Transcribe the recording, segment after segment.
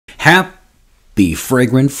Happy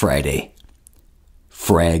Fragrant Friday,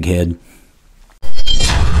 fraghead.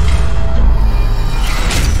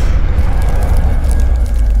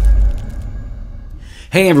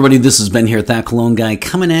 Hey everybody, this is Ben here at That Cologne Guy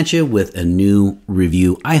coming at you with a new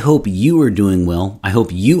review. I hope you are doing well. I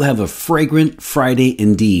hope you have a fragrant Friday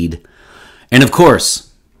indeed. And of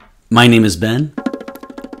course, my name is Ben.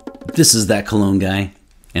 This is That Cologne Guy,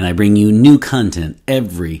 and I bring you new content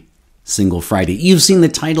every single Friday. You've seen the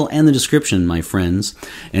title and the description, my friends,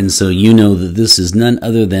 and so you know that this is none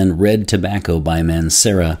other than Red Tobacco by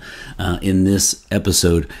Mancera in this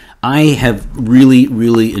episode. I have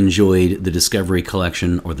really enjoyed the Discovery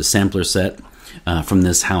Collection, or the sampler set from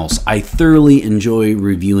this house. I thoroughly enjoy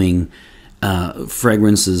reviewing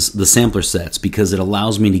fragrances, the sampler sets, because it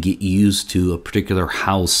allows me to get used to a particular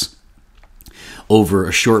house over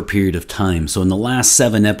a short period of time. So in the last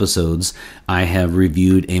 7 episodes, I have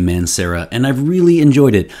reviewed a Mancera, and I've really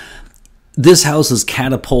enjoyed it. This house has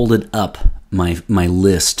catapulted up my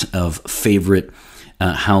list of favorite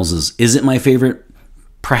houses. Is it my favorite?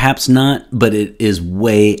 Perhaps not, but it is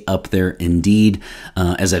way up there indeed.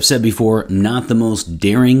 As I've said before, not the most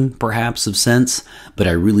daring, perhaps, of scents, but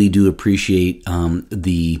I really do appreciate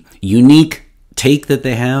the unique take that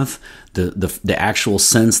they have, the actual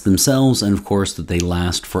scents themselves, and of course that they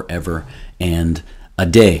last forever and a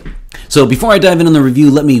day. So before I dive into the review,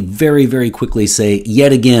 let me very quickly say,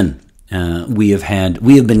 yet again, we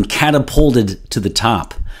have been catapulted to the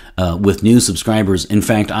top with new subscribers. In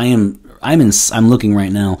fact, I'm looking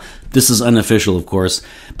right now. This is unofficial, of course.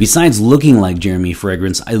 Besides looking like Jeremy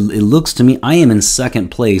Fragrance, it looks to me I am in second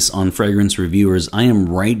place on fragrance reviewers. I am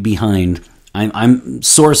right behind. I'm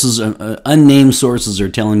sources, unnamed sources are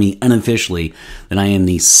telling me unofficially that I am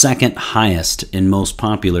the second highest and most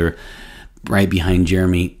popular, right behind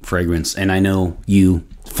Jeremy Fragrance, and I know you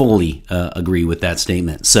fully agree with that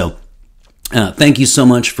statement. So thank you so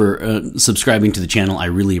much for subscribing to the channel. I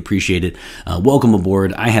really appreciate it. Welcome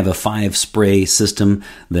aboard. I have a 5-spray system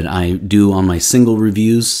that I do on my single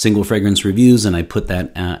fragrance reviews, and I put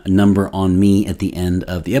that number on me at the end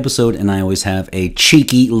of the episode, and I always have a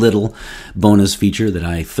cheeky little bonus feature that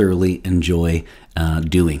I thoroughly enjoy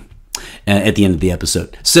doing at the end of the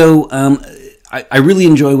episode. So I really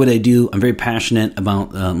enjoy what I do. I'm very passionate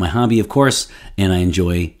about my hobby, of course, and I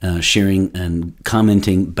enjoy sharing and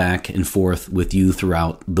commenting back and forth with you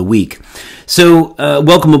throughout the week. So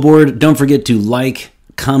welcome aboard. Don't forget to like,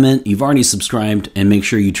 comment. You've already subscribed, and make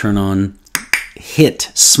sure you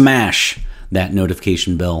smash that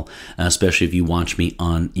notification bell, especially if you watch me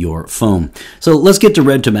on your phone. So let's get to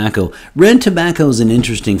Red Tobacco. Red Tobacco is an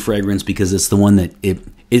interesting fragrance because it's the one that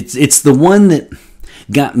it's the one that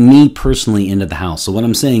got me personally into the house. So what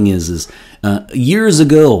I'm saying is years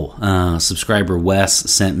ago, subscriber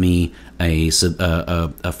Wes sent me a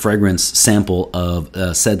fragrance sample of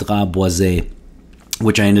Cèdre Boisé,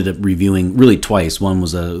 which I ended up reviewing really twice. One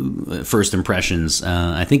was First Impressions,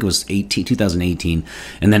 I think it was 2018,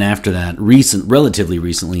 and then after that, relatively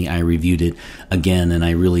recently, I reviewed it again, and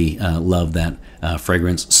I really love that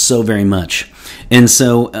fragrance so very much. And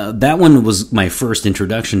so that one was my first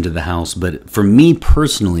introduction to the house, but for me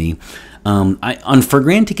personally, on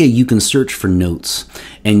Fragrantica, you can search for notes,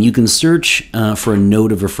 and you can search for a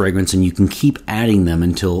note of a fragrance, and you can keep adding them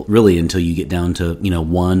until you get down to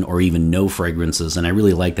 1 or even no fragrances, and I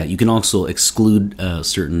really like that. You can also exclude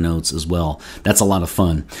certain notes as well. That's a lot of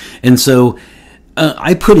fun. And so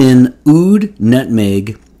I put in oud,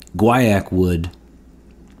 nutmeg, guaiac wood,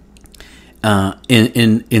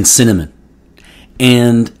 in cinnamon.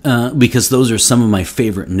 And because those are some of my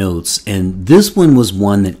favorite notes, and this one was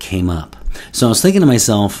one that came up. So I was thinking to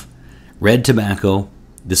myself, Red Tobacco,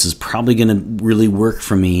 this is probably going to really work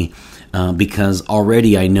for me because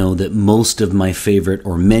already I know that most of my favorite,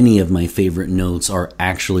 or many of my favorite notes are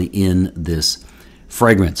actually in this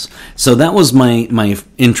fragrance. So that was my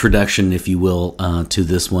introduction, if you will, to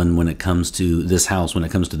this one when it comes to this house, when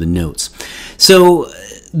it comes to the notes. So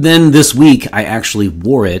then this week, I actually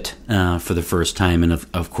wore it for the first time, and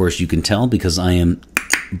of course you can tell because I am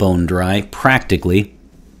bone dry, practically.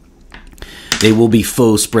 They will be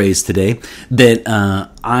faux sprays today, that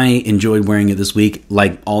I enjoyed wearing it this week.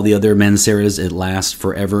 Like all the other Manceras, it lasts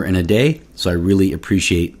forever and a day, so I really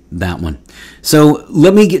appreciate that one. So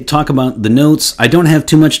let me talk about the notes. I don't have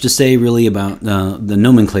too much to say really about the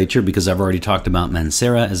nomenclature because I've already talked about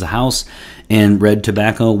Mancera as a house, and Red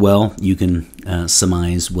Tobacco, well, you can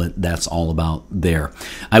surmise what that's all about there.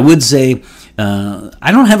 I would say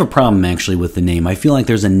I don't have a problem actually with the name. I feel like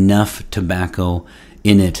there's enough tobacco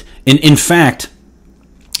in it. In fact,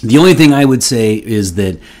 the only thing I would say is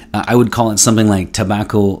that I would call it something like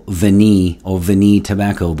tobacco vanille or vanille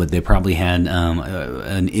tobacco, but they probably had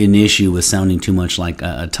an issue with sounding too much like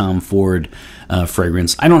a Tom Ford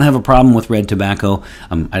fragrance. I don't have a problem with red tobacco.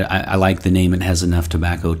 I like the name. It has enough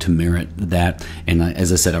tobacco to merit that. And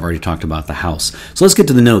as I said, I've already talked about the house. So let's get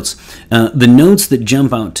to the notes. The notes that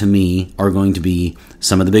jump out to me are going to be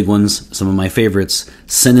some of the big ones, some of my favorites: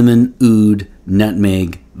 cinnamon, oud,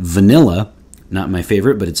 nutmeg, vanilla. Not my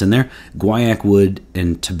favorite, but it's in there. Guaiac wood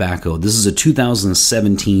and tobacco. This is a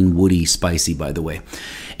 2017 woody spicy, by the way.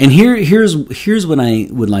 And here's what I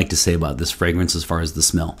would like to say about this fragrance as far as the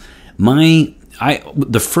smell.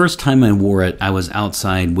 The first time I wore it, I was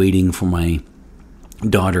outside waiting for my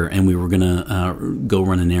daughter, and we were gonna go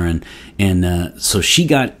run an errand, and so she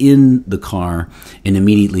got in the car and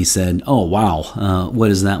immediately said, "Oh wow,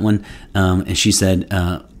 what is that one?" And she said,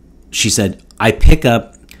 "I pick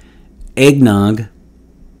up eggnog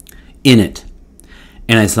in it."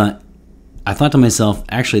 And I thought to myself,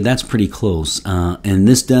 actually, that's pretty close. And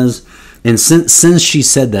this does, and since she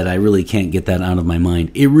said that, I really can't get that out of my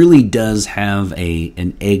mind. It really does have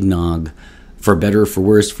an eggnog, for better or for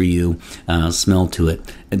worse for you, smell to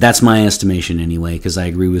it. That's my estimation anyway, because I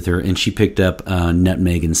agree with her. And she picked up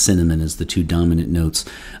nutmeg and cinnamon as the two dominant notes.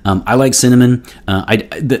 I like cinnamon.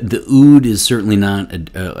 The oud is certainly not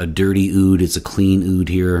a dirty oud. It's a clean oud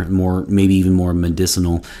here, maybe even more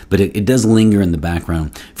medicinal, but it does linger in the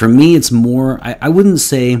background. For me, it's more, I wouldn't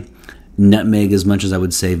say nutmeg as much as I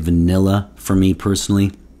would say vanilla for me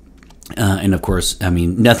personally. And of course, I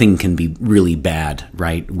mean, nothing can be really bad,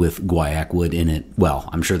 right, with guaiac wood in it. Well,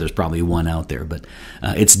 I'm sure there's probably one out there, but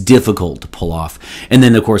it's difficult to pull off. And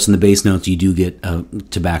then, of course, in the base notes, you do get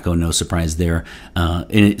tobacco, no surprise there.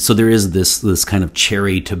 So there is this kind of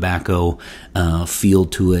cherry tobacco feel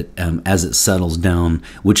to it as it settles down,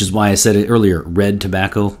 which is why I said it earlier. Red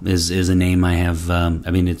tobacco is a name I have.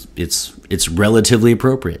 I mean, it's relatively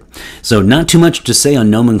appropriate. So not too much to say on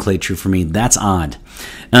nomenclature for me. That's odd.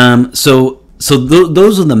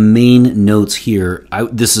 Those are the main notes here.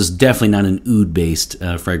 This is definitely not an oud-based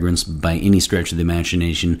fragrance by any stretch of the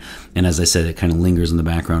imagination. And as I said, it kind of lingers in the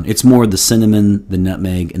background. It's more the cinnamon, the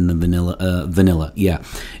nutmeg, and the vanilla. Yeah.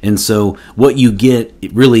 And so what you get,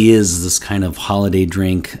 it really is this kind of holiday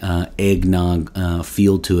drink, eggnog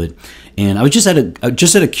feel to it. And I was just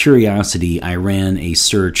out of curiosity, I ran a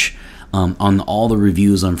search on all the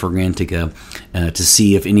reviews on Fragrantica to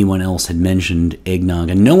see if anyone else had mentioned eggnog,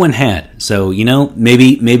 and no one had. So,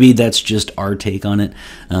 maybe that's just our take on it,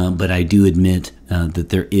 but I do admit that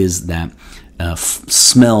there is that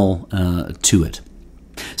smell to it.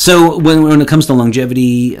 So when it comes to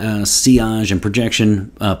longevity, sillage, and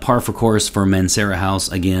projection, par for course for Mancera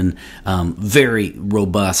House. Again, very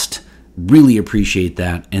robust. Really appreciate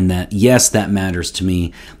that, and that, yes, that matters to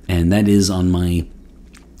me, and that is on my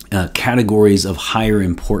categories of higher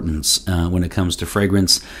importance when it comes to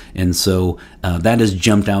fragrance. And so that has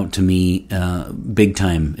jumped out to me big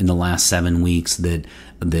time in the last 7 weeks, that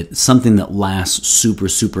something that lasts super,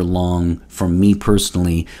 super long for me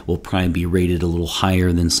personally will probably be rated a little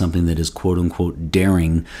higher than something that is quote unquote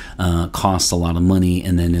daring, costs a lot of money,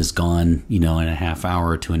 and then is gone, in a half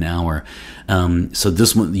hour to an hour. So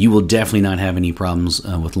this one, you will definitely not have any problems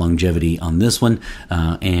with longevity on this one.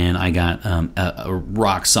 And I got a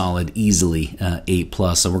rock solid, easily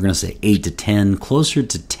 8+. So we're going to say 8 to 10, closer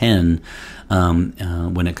to 10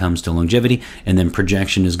 when it comes to longevity. And then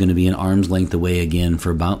projection is going to be an arm's length away again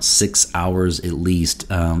for about 6 hours at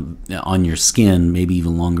least on your skin, maybe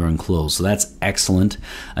even longer on clothes. So that's excellent.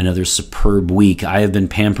 Another superb week. I have been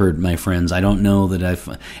pampered, my friends. I don't know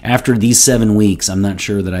that after these 7 weeks, I'm not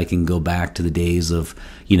sure that I can go back to the days of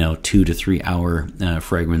 2 to 3 hour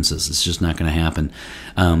fragrances. It's just not going to happen.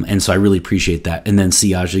 And so I really appreciate that. And then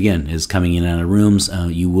sillage, again, is coming in and out of rooms.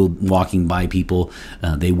 You will, walking by people,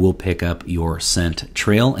 they will pick up your scent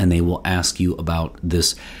trail, and they will ask you about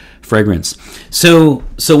this fragrance. So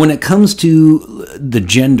when it comes to the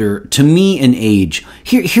gender, to me, and age,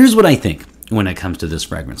 here's what I think when it comes to this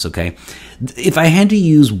fragrance, okay? If I had to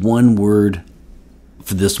use one word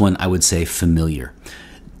for this one, I would say familiar.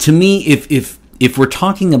 To me, if we're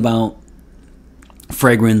talking about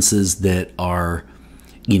fragrances that are,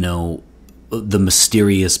 the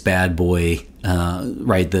mysterious bad boy,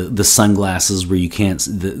 right? The sunglasses where you can't,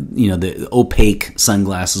 the opaque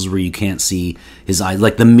sunglasses where you can't see his eyes,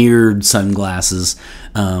 like the mirrored sunglasses,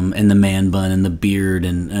 and the man bun and the beard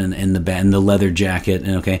and the leather jacket.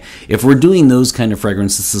 And okay, if we're doing those kind of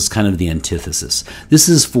fragrances, this is kind of the antithesis. This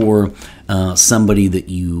is for somebody that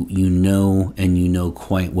you know and you know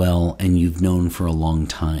quite well and you've known for a long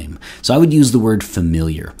time. So I would use the word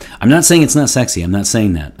familiar. I'm not saying it's not sexy. I'm not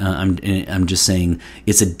saying that. I'm just saying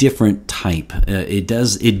it's a different type. It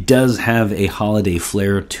does have a holiday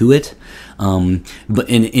flair to it. But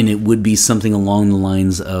it would be something along the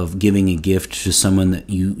lines of giving a gift to someone that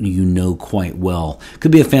you know quite well.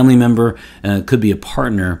 Could be a family member, could be a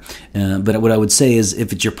partner. But what I would say is,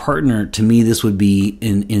 if it's your partner, to me, this would be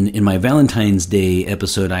in my Valentine's Day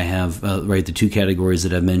episode. I have the two categories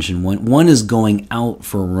that I've mentioned. One is going out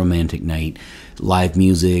for a romantic night, live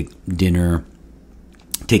music, dinner,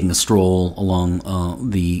 taking a stroll along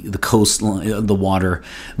the coast, the water,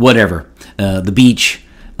 whatever, the beach.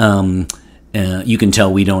 You can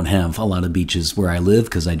tell we don't have a lot of beaches where I live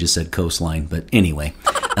because I just said coastline. But anyway,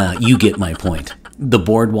 you get my point. The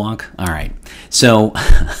boardwalk. All right. So,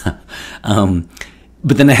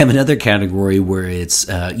 but then I have another category where it's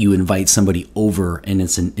you invite somebody over and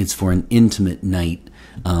it's for an intimate night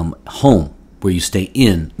home where you stay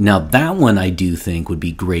in. Now that one I do think would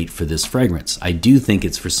be great for this fragrance. I do think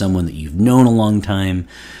it's for someone that you've known a long time.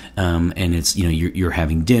 And it's, you're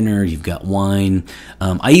having dinner, you've got wine.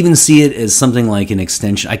 I even see it as something like an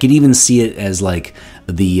extension. I could even see it as like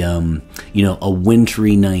the, a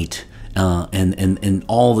wintry night, and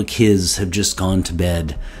all the kids have just gone to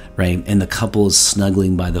bed, right? And the couple is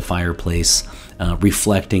snuggling by the fireplace,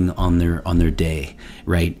 reflecting on their day,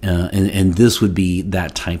 right? And this would be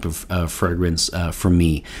that type of fragrance for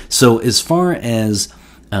me. So as far as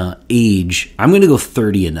age, I'm going to go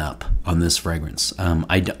 30 and up on this fragrance.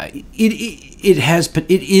 It has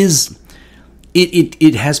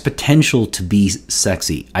potential to be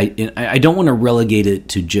sexy. I don't want to relegate it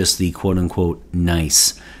to just the quote unquote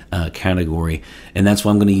nice category, and that's why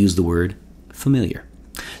I'm going to use the word familiar.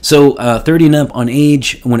 So 30 and up on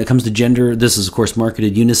age. When it comes to gender, this is of course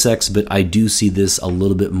marketed unisex, but I do see this a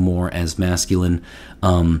little bit more as masculine.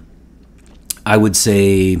 I would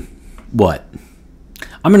say what?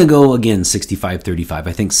 I'm going to go, again, 65-35.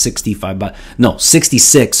 I think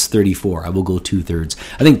 66-34. I will go 2/3.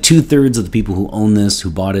 I think 2/3 of the people who own this,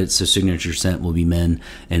 who bought it, it's their signature scent, will be men,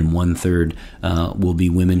 and 1/3 will be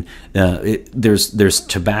women. There's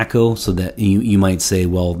tobacco, so that you might say,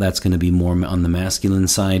 well, that's going to be more on the masculine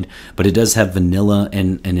side, but it does have vanilla,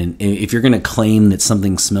 and if you're going to claim that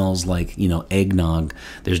something smells like, eggnog,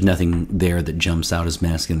 there's nothing there that jumps out as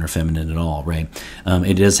masculine or feminine at all, right?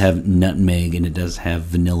 It does have nutmeg, and it does have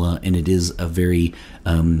vanilla, and it is a very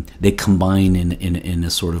they combine in a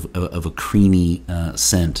sort of a creamy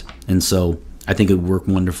scent, and so I think it would work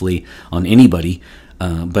wonderfully on anybody.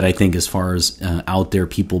 But I think as far as out there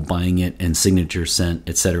people buying it and signature scent,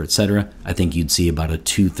 etc., I think you'd see about a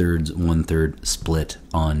 2/3, 1/3 split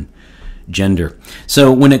on gender.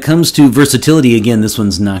 So when it comes to versatility, again, this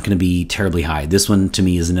one's not going to be terribly high. This one to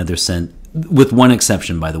me is another scent, with one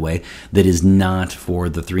exception, by the way, that is not for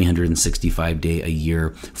the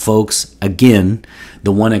 365-day-a-year folks. Again,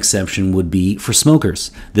 the one exception would be for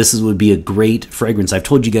smokers. This would be a great fragrance. I've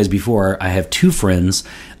told you guys before, I have two friends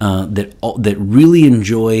that really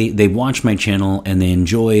enjoy, they watch my channel, and they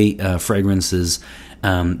enjoy fragrances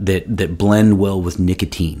that blend well with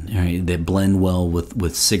nicotine, right? That blend well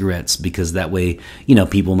with cigarettes, because that way,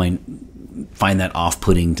 people might find that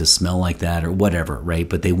off-putting to smell like that or whatever, right?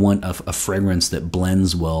 But they want a fragrance that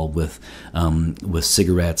blends well with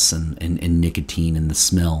cigarettes and nicotine and the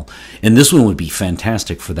smell. And this one would be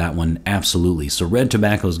fantastic for that one, absolutely. So red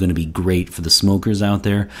tobacco is going to be great for the smokers out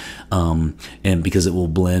there, and because it will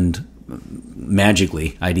blend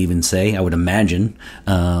magically, I'd even say, I would imagine,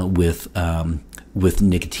 with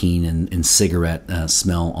nicotine and cigarette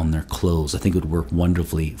smell on their clothes. I think it would work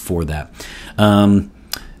wonderfully for that.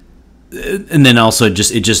 And then also, it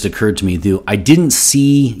just occurred to me, though, I didn't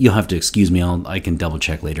see, you'll have to excuse me, I can double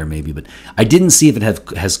check later maybe, but I didn't see if it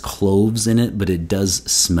has cloves in it, but it does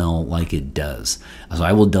smell like it does. So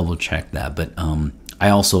I will double check that. But I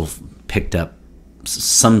also picked up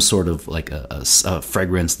some sort of like a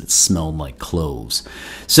fragrance that smelled like cloves.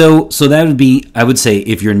 So that would be, I would say,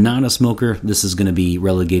 if you're not a smoker, this is going to be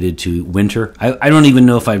relegated to winter. I don't even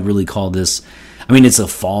know if I'd really call this, I mean, it's a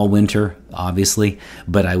fall winter, obviously,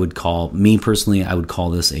 but I would call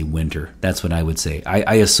this a winter. That's what I would say.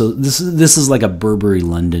 So this is like a Burberry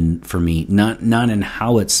London for me, not in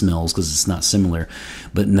how it smells, because it's not similar,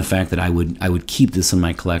 but in the fact that I would keep this in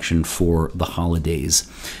my collection for the holidays,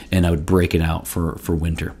 and I would break it out for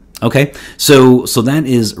winter. Okay, so that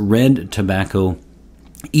is Red Tobacco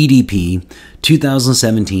EDP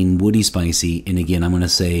 2017 Woody Spicy, and again, I'm going to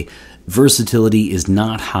say versatility is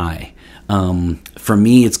not high. For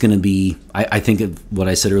me, it's going to be, I think of what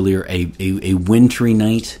I said earlier, a wintry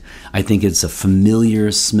night. I think it's a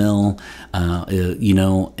familiar smell, you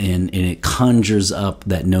know, and it conjures up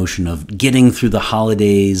that notion of getting through the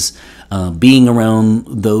holidays, being around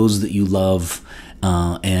those that you love,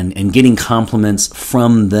 and getting compliments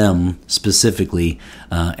from them specifically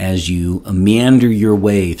as you meander your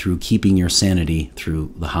way through keeping your sanity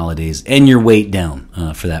through the holidays and your weight down,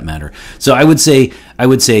 for that matter. So I would say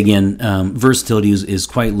again, versatility is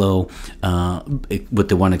quite low, with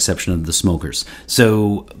the one exception of the smokers.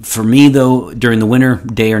 So for me though, during the winter,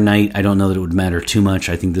 day or night, I don't know that it would matter too much.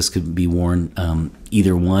 I think this could be worn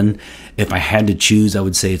either one. If I had to choose, I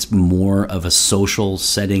would say it's more of a social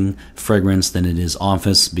setting fragrance than it is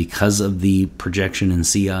office because of the projection and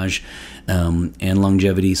sillage and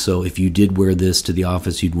longevity. So if you did wear this to the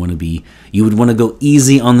office, you would want to go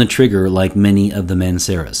easy on the trigger like many of the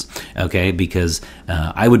Manceras, okay? Because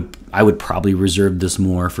I would probably reserve this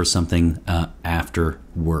more for something after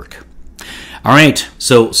work. All right,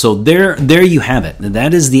 so there you have it.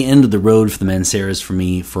 That is the end of the road for the Manceras for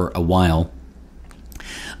me for a while.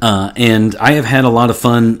 And I have had a lot of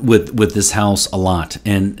fun with this house a lot.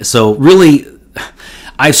 And so really,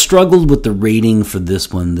 I struggled with the rating for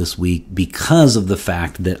this one this week because of the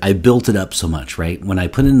fact that I built it up so much, right? When I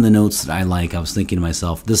put in the notes that I like, I was thinking to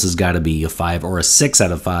myself, this has got to be a 5 or a 6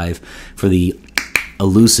 out of 5 for the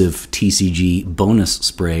elusive TCG bonus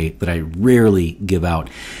spray that I rarely give out.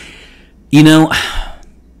 You know,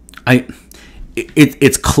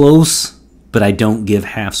 it's close, but I don't give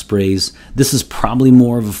half sprays. This is probably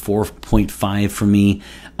more of a 4.5 for me.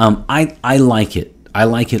 I like it. I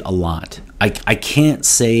like it a lot. I can't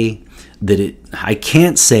say that I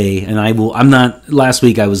can't say, and I'm not, last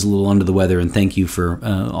week I was a little under the weather, and thank you for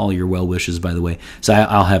all your well wishes, by the way. So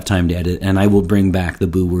I'll have time to edit, and I will bring back the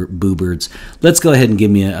boo birds. Let's go ahead and give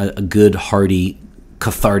me a good, hearty,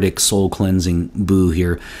 cathartic, soul-cleansing boo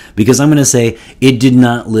here, because I'm going to say it did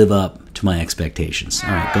not live up to my expectations. All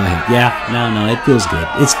right, go ahead. Yeah, no, it feels good.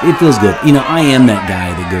 It feels good. You know, I am that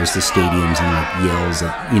guy that goes to stadiums and like yells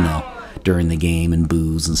at, you know, during the game and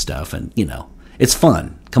boos and stuff, and you know, it's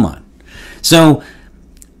fun. Come on. So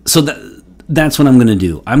that's what I'm going to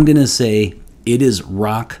do. I'm going to say it is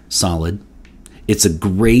rock solid. It's a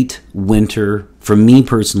great winter. For me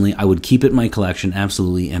personally, I would keep it in my collection,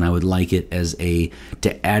 absolutely, and I would like it as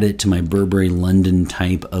to add it to my Burberry London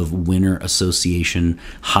type of winter association,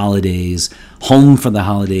 holidays, home for the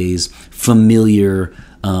holidays, familiar,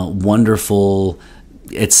 wonderful,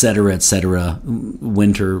 etc.,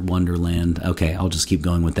 winter wonderland. Okay, I'll just keep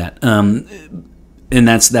going with that. And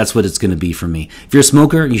that's what it's going to be for me. If you're a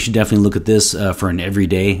smoker, you should definitely look at this for an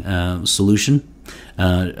everyday solution.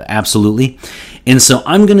 Absolutely. And so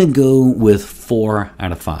I'm going to go with 4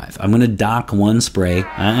 out of 5. I'm going to dock one spray.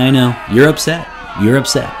 I know. You're upset. You're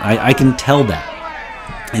upset. I can tell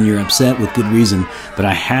that. And you're upset with good reason. But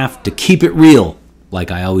I have to keep it real, like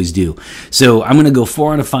I always do. So I'm going to go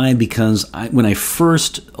 4 out of 5 because when I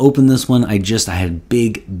first opened this one, I had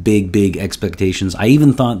big expectations. I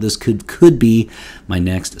even thought this could be my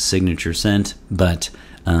next signature scent, but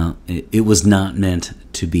it was not meant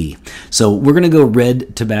to be. So we're going to go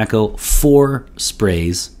red tobacco, 4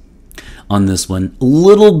 sprays on this one. A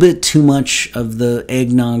little bit too much of the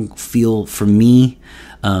eggnog feel for me.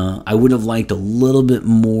 I would have liked a little bit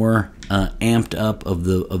more amped up of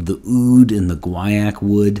the oud and the guaiac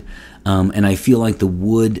wood, and I feel like the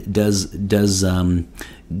wood does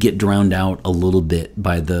get drowned out a little bit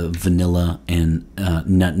by the vanilla and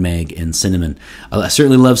nutmeg and cinnamon. I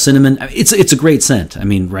certainly love cinnamon. It's a great scent. I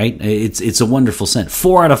mean, right? It's a wonderful scent.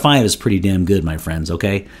 4 out of 5 is pretty damn good, my friends.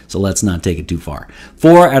 Okay, so let's not take it too far.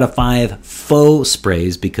 4 out of 5 faux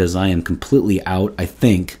sprays because I am completely out, I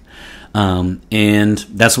think. And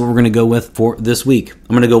that's what we're going to go with for this week.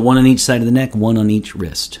 I'm going to go 1 on each side of the neck, 1 on each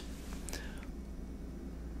wrist.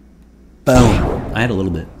 Boom. I had a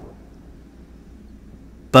little bit.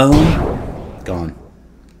 Boom. Gone.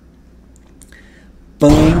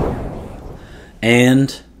 Boom.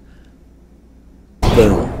 And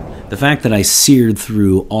boom. The fact that I seared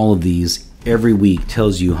through all of these every week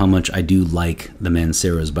tells you how much I do like the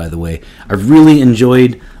Manceras, by the way. I've really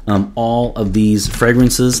enjoyed all of these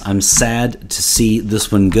fragrances. I'm sad to see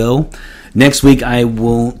this one go. Next week, I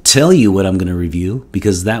won't tell you what I'm going to review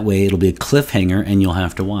because that way it'll be a cliffhanger and you'll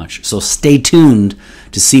have to watch. So stay tuned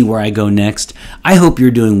to see where I go next. I hope you're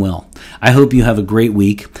doing well. I hope you have a great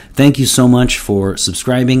week. Thank you so much for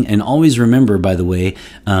subscribing. And always remember, by the way,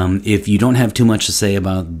 if you don't have too much to say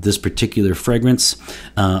about this particular fragrance,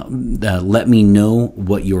 let me know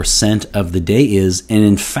what your scent of the day is. And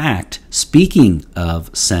in fact, speaking of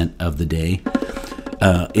scent of the day,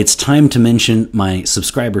 it's time to mention my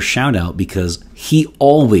subscriber shout out, because he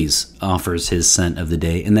always offers his scent of the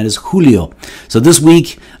day, and that is Julio. So this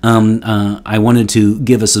week, I wanted to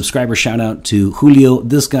give a subscriber shout out to Julio.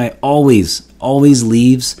 This guy always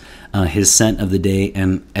leaves his scent of the day,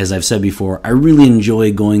 and as I've said before, I really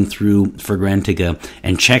enjoy going through Fragrantica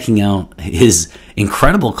and checking out his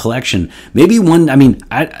incredible collection. Maybe one, I mean,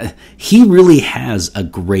 he really has a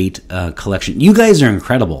great collection. You guys are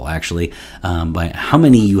incredible, actually, by how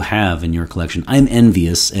many you have in your collection. I'm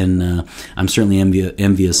envious, and I'm certainly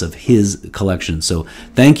envious of his collection. So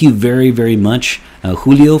thank you very, very much,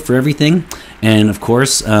 Julio, for everything. And of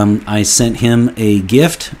course, I sent him a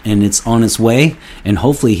gift, and it's on its way, and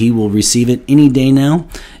hopefully he will receive it any day now.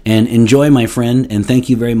 And enjoy, my friend, and thank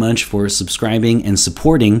you very much for subscribing and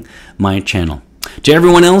supporting my channel. To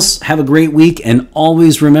everyone else, have a great week, and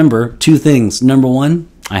always remember two things. Number one,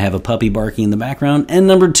 I have a puppy barking in the background, and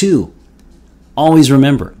number two, always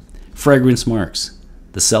remember, fragrance marks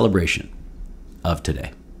the celebration of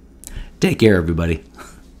today. Take care, everybody.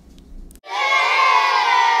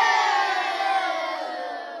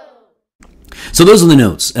 So those are the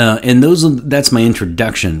notes, and that's my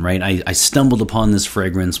introduction, right? I stumbled upon this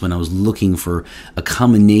fragrance when I was looking for a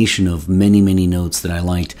combination of many notes that I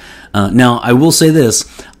liked. Now, I will say this: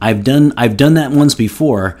 I've done that once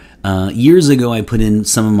before. Years ago, I put in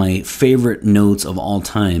some of my favorite notes of all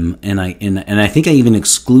time, and I think I even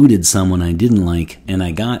excluded some when I didn't like, and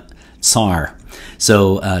I got Tsar.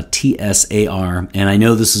 So T-S-A-R, and I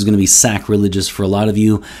know this is going to be sacrilegious for a lot of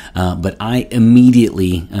you, but I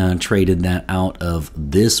immediately traded that out of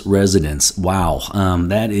this residence. Wow,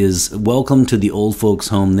 that is welcome to the old folks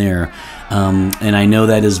home there, and I know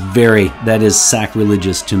that is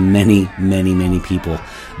sacrilegious to many people.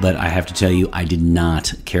 But I have to tell you, I did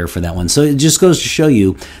not care for that one. So it just goes to show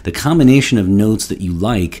you the combination of notes that you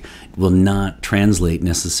like will not translate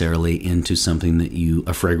necessarily into something that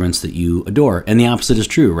a fragrance that you adore. And the opposite is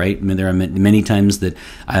true, right? I mean, there are many times that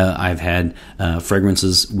I've had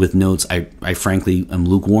fragrances with notes I frankly am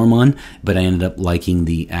lukewarm on, but I ended up liking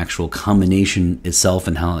the actual combination itself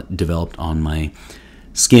and how it developed on my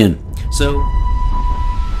skin. So